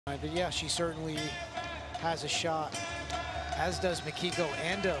But yeah, she certainly has a shot, as does Mikiko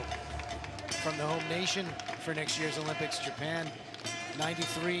Ando from the home nation for next year's Olympics, Japan.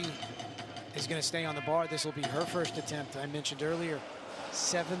 93 is going to stay on the bar. This will be her first attempt. I mentioned earlier,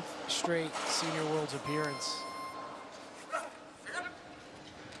 7th straight Senior Worlds appearance.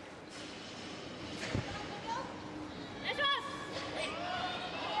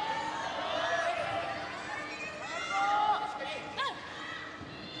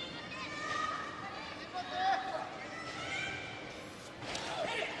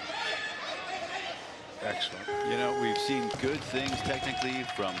 Excellent. You know, we've seen good things technically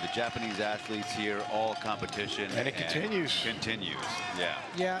from the Japanese athletes here, all competition. And it continues. Continues, yeah.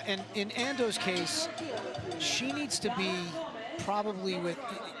 Yeah, and in Ando's case, she needs to be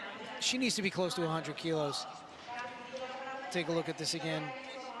she needs to be close to 100 kilos. Take a look at this again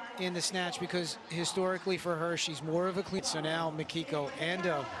in the snatch, because historically for her, she's more of a clean. So now Mikiko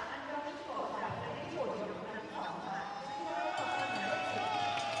Ando.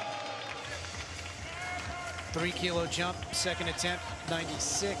 Three-kilo jump, second attempt,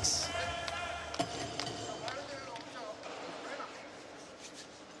 96.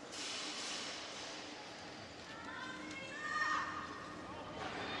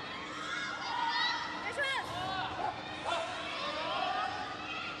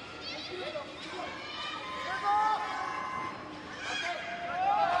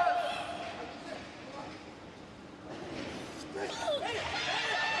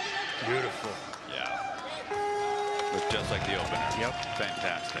 Beautiful. Yeah. Looked just like the opener. Yep.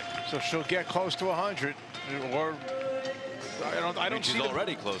 Fantastic. So she'll get close to 100, or I don't see. She's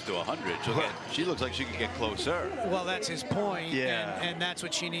already close to 100. She looks like she could get closer. Well, that's his point. Yeah. And that's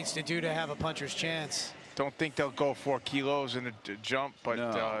what she needs to do to have a puncher's chance. Don't think they'll go 4 kilos in a jump, but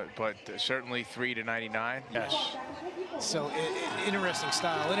No. but certainly 3 to 99. Yes. So interesting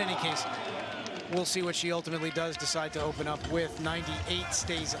style. In any case, we'll see what she ultimately does decide to open up with. 98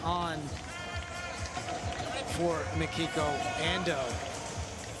 stays on for Mikiko Ando.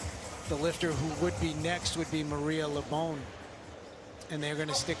 The lifter who would be next would be Maria Lebon. And they're going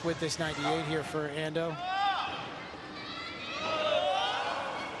to stick with this 98 here for Ando.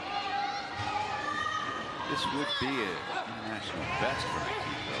 This would be an international best for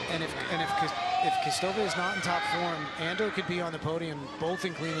Mikiko. And if Kostova is not in top form, Ando could be on the podium both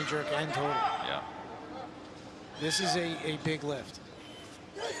in clean and jerk and total. Yeah. This is a big lift.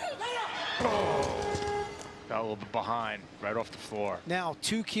 Oh. Got a little bit behind, right off the floor. Now,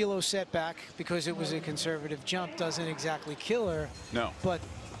 2 kilo setback because it was a conservative jump doesn't exactly kill her. No. But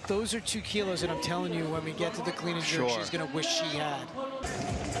those are 2 kilos that I'm telling you, when we get to the clean and jerk, she's going to wish she had.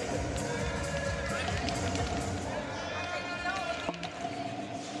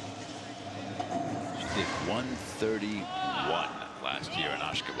 She did 131 last year in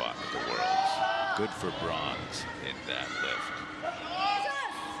Ashgabat at the Worlds. Good for bronze in that lift.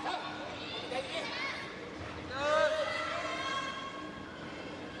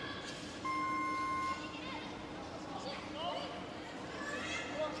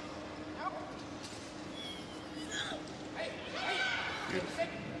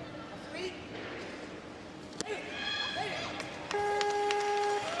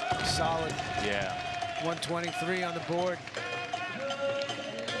 Solid. Yeah. 123 on the board.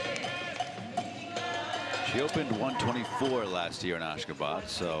 She opened 124 last year in Ashgabat,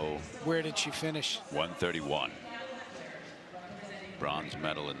 so. Where did she finish? 131. Bronze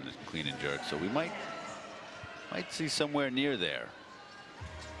medal in the clean and jerk, so we might see somewhere near there.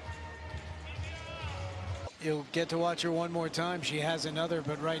 You'll get to watch her one more time. She has another,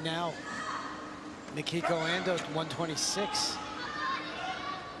 but right now, Mikiko Ando, 126.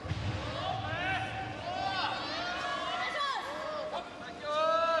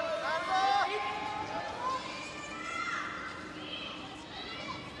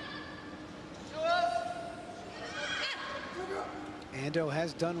 Ando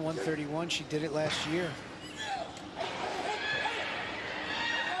has done 131. She did it last year.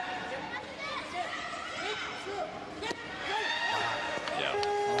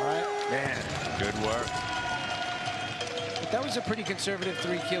 Good work. But that was a pretty conservative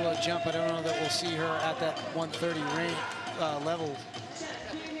 3-kilo jump. I don't know that we'll see her at that 130 range level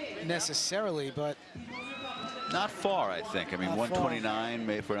necessarily, but not far, I think. I mean, 129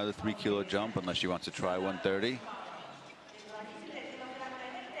 maybe for another 3-kilo jump, unless she wants to try 130.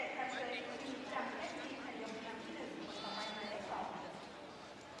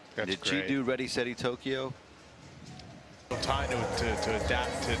 Did great. She do Ready, Steady, Tokyo? Time to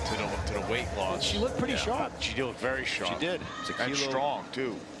adapt to the weight loss. She looked pretty sharp. She did look very sharp. She did. It's a and kilo, strong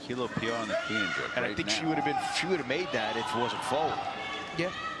too. Kilo PR on the clean and jerk. And right I think now. she would have made that if it wasn't forward. Yeah.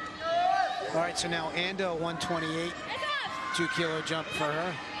 All right, so now Ando 128, 2 kilo jump for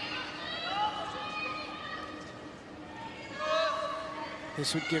her.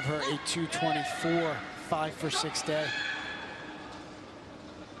 This would give her a 224, 5 for 6 day.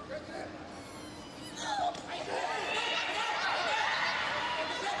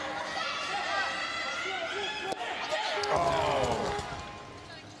 Oh.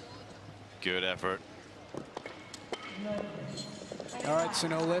 Good effort. All right, so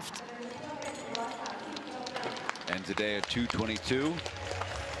no lift. And today at 222.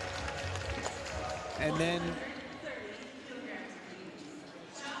 And then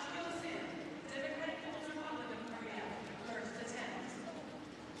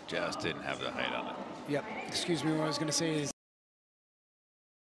just didn't have the height on it. yep, excuse me, what I was going to say is